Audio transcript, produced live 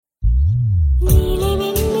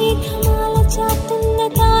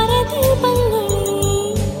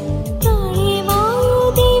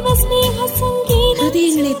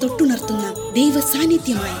ദൈവ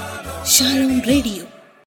സാന്നിധ്യമായി Shalom radio.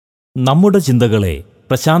 നമ്മുടെ ചിന്തകളെ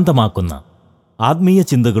പ്രശാന്തമാക്കുന്ന ആത്മീയ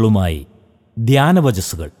ചിന്തകളുമായി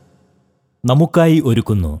ധ്യാനവചസ്സുകൾ നമുക്കായി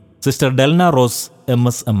ഒരുക്കുന്നു സിസ്റ്റർ ഡെൽന റോസ്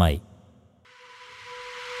MSMI.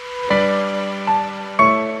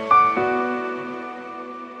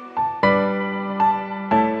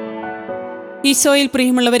 ഈശോയിൽ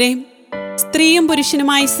പ്രിയമുള്ളവരെ, സ്ത്രീയും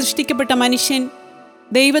പുരുഷനുമായി സൃഷ്ടിക്കപ്പെട്ട മനുഷ്യൻ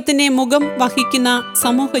ദൈവത്തിൻ്റെ മുഖം വഹിക്കുന്ന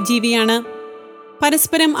സമൂഹ ജീവിയാണ്.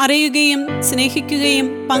 പരസ്പരം അറിയുകയും സ്നേഹിക്കുകയും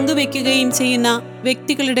പങ്കുവെക്കുകയും ചെയ്യുന്ന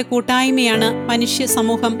വ്യക്തികളുടെ കൂട്ടായ്മയാണ് മനുഷ്യ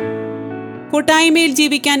സമൂഹം. കൂട്ടായ്മയിൽ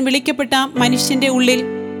ജീവിക്കാൻ വിളിക്കപ്പെട്ട മനുഷ്യൻ്റെ ഉള്ളിൽ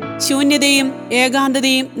ശൂന്യതയും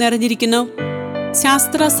ഏകാന്തതയും നിറഞ്ഞിരിക്കുന്നു.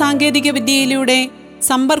 ശാസ്ത്ര സാങ്കേതിക വിദ്യയിലൂടെ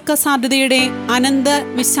സമ്പർക്ക സാധ്യതയുടെ അനന്ത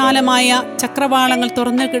വിശാലമായ ചക്രവാളങ്ങൾ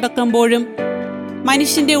തുറന്നു കിടക്കുമ്പോഴും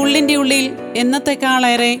മനുഷ്യൻ്റെ ഉള്ളിൽ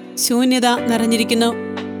എന്നത്തെക്കാളേറെ ശൂന്യത നിറഞ്ഞിരിക്കുന്നു.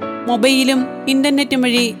 മൊബൈലും ഇൻ്റർനെറ്റും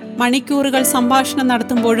വഴി മണിക്കൂറുകൾ സംഭാഷണം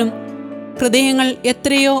നടത്തുമ്പോഴും ഹൃദയങ്ങൾ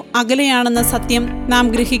എത്രയോ അകലെയാണെന്ന സത്യം നാം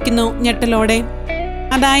ഗ്രഹിക്കുന്നു ഞെട്ടലോടെ.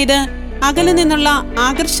 അതായത്, അകലെ നിന്നുള്ള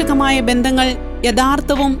ആകർഷകമായ ബന്ധങ്ങൾ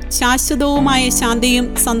യഥാർത്ഥവും ശാശ്വതവുമായ ശാന്തിയും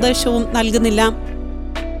സന്തോഷവും നൽകുന്നില്ല.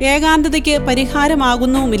 ഏകാന്തതയ്ക്ക്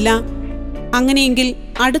പരിഹാരമാകുന്നുമില്ല. അങ്ങനെയെങ്കിൽ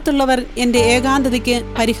അടുത്തുള്ളവർ എൻ്റെ ഏകാന്തതയ്ക്ക്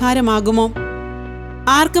പരിഹാരമാകുമോ?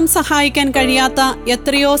 ആർക്കും സഹായിക്കാൻ കഴിയാത്ത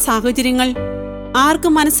എത്രയോ സാഹചര്യങ്ങൾ,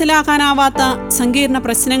 ആർക്കും മനസ്സിലാക്കാനാവാത്ത സങ്കീർണ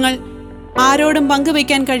പ്രശ്നങ്ങൾ, ആരോടും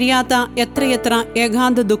പങ്കുവയ്ക്കാൻ കഴിയാത്ത എത്രയെത്ര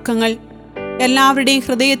ഏകാന്ത ദുഃഖങ്ങൾ. എല്ലാവരുടെയും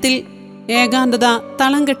ഹൃദയത്തിൽ ഏകാന്തത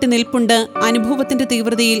തളം കെട്ടി നിൽപ്പുണ്ട്. അനുഭവത്തിൻ്റെ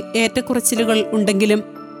തീവ്രതയിൽ ഏറ്റക്കുറച്ചിലുകൾ ഉണ്ടെങ്കിലും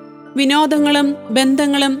വിനോദങ്ങളും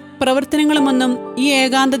ബന്ധങ്ങളും പ്രവർത്തനങ്ങളുമൊന്നും ഈ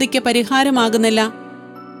ഏകാന്തതയ്ക്ക് പരിഹാരമാകുന്നില്ല.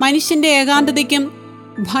 മനുഷ്യൻ്റെ ഏകാന്തതയ്ക്കും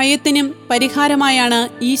ഭയത്തിനും പരിഹാരമായാണ്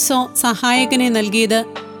ഈശോ സഹായകനെ നൽകിയത്.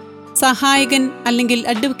 സഹായകൻ അല്ലെങ്കിൽ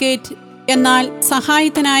അഡ്വക്കേറ്റ് എന്നാൽ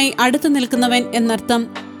സഹായത്തിനായി അടുത്തു നിൽക്കുന്നവൻ എന്നർത്ഥം.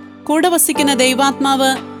 കൂടെ വസിക്കുന്ന ദൈവാത്മാവ്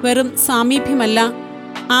വെറും സാമീപ്യമല്ല,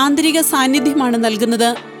 ആന്തരിക സാന്നിധ്യമാണ് നൽകുന്നത്.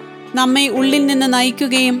 നമ്മെ ഉള്ളിൽ നിന്ന്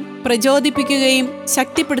നയിക്കുകയും പ്രചോദിപ്പിക്കുകയും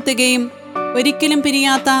ശക്തിപ്പെടുത്തുകയും ഒരിക്കലും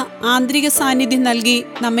പിരിയാത്ത ആന്തരിക സാന്നിധ്യം നൽകി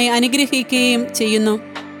നമ്മെ അനുഗ്രഹിക്കുകയും ചെയ്യുന്നു.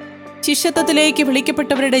 ശിഷ്യത്വത്തിലേക്ക്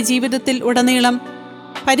വിളിക്കപ്പെട്ടവരുടെ ജീവിതത്തിൽ ഉടനീളം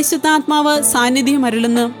പരിശുദ്ധാത്മാവ് സാന്നിധ്യം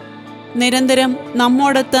അരുളുന്നു. നിരന്തരം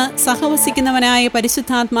നമ്മോടൊത്ത് സഹവസിക്കുന്നവനായ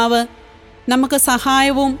പരിശുദ്ധാത്മാവ് നമുക്ക്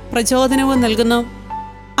സഹായവും പ്രചോദനവും നൽകുന്നു.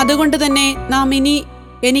 അതുകൊണ്ട് തന്നെ നാം ഇനി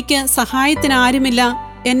എനിക്ക് സഹായത്തിന് ആരുമില്ല,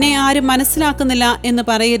 എന്നെ ആരും മനസ്സിലാക്കുന്നില്ല എന്ന്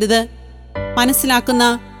പറയരുത്. മനസ്സിലാക്കുന്ന,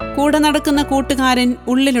 കൂടെ നടക്കുന്ന കൂട്ടുകാരൻ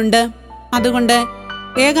ഉള്ളിലുണ്ട്. അതുകൊണ്ട്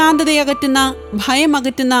ഏകാന്തതയകറ്റുന്ന,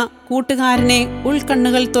 ഭയമകറ്റുന്ന കൂട്ടുകാരനെ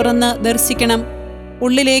ഉൾക്കണ്ണുകൾ തുറന്ന് ദർശിക്കണം.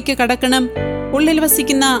 ഉള്ളിലേക്ക് കടക്കണം. ഉള്ളിൽ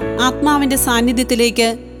വസിക്കുന്ന ആത്മാവിൻ്റെ സാന്നിധ്യത്തിലേക്ക്,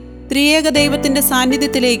 ത്രിയേക ദൈവത്തിൻ്റെ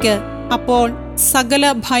സാന്നിധ്യത്തിലേക്ക്. അപ്പോൾ സകല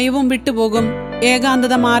ഭയവും വിട്ടുപോകും,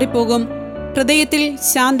 ഏകാന്തത മാറിപ്പോകും. ഹൃദയത്തിൽ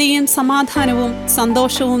ശാന്തിയും സമാധാനവും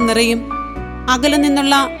സന്തോഷവും നിറയും. അകലെ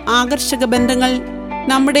നിന്നുള്ള ആകർഷക ബന്ധങ്ങൾ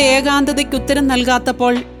നമ്മുടെ ഏകാന്തതയ്ക്ക് ഉത്തരം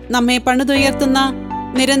നൽകാത്തപ്പോൾ നമ്മെ പണിതുയർത്തുന്ന,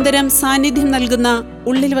 നിരന്തരം സാന്നിധ്യം നൽകുന്ന,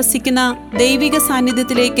 ഉള്ളിൽ വസിക്കുന്ന ദൈവിക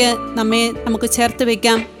സാന്നിധ്യത്തിലേക്ക് നമുക്ക് ചേർത്ത്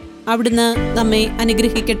വയ്ക്കാം. അവിടുന്ന് നമ്മെ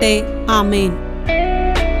അനുഗ്രഹിക്കട്ടെ. ആമേൻ.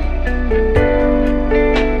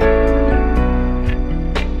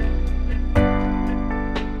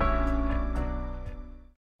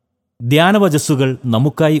 ധ്യാനവചസ്സുകൾ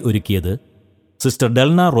നമുക്കായി ഒരുക്കിയത് സിസ്റ്റർ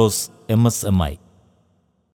ഡെൽന റോസ് MSMI.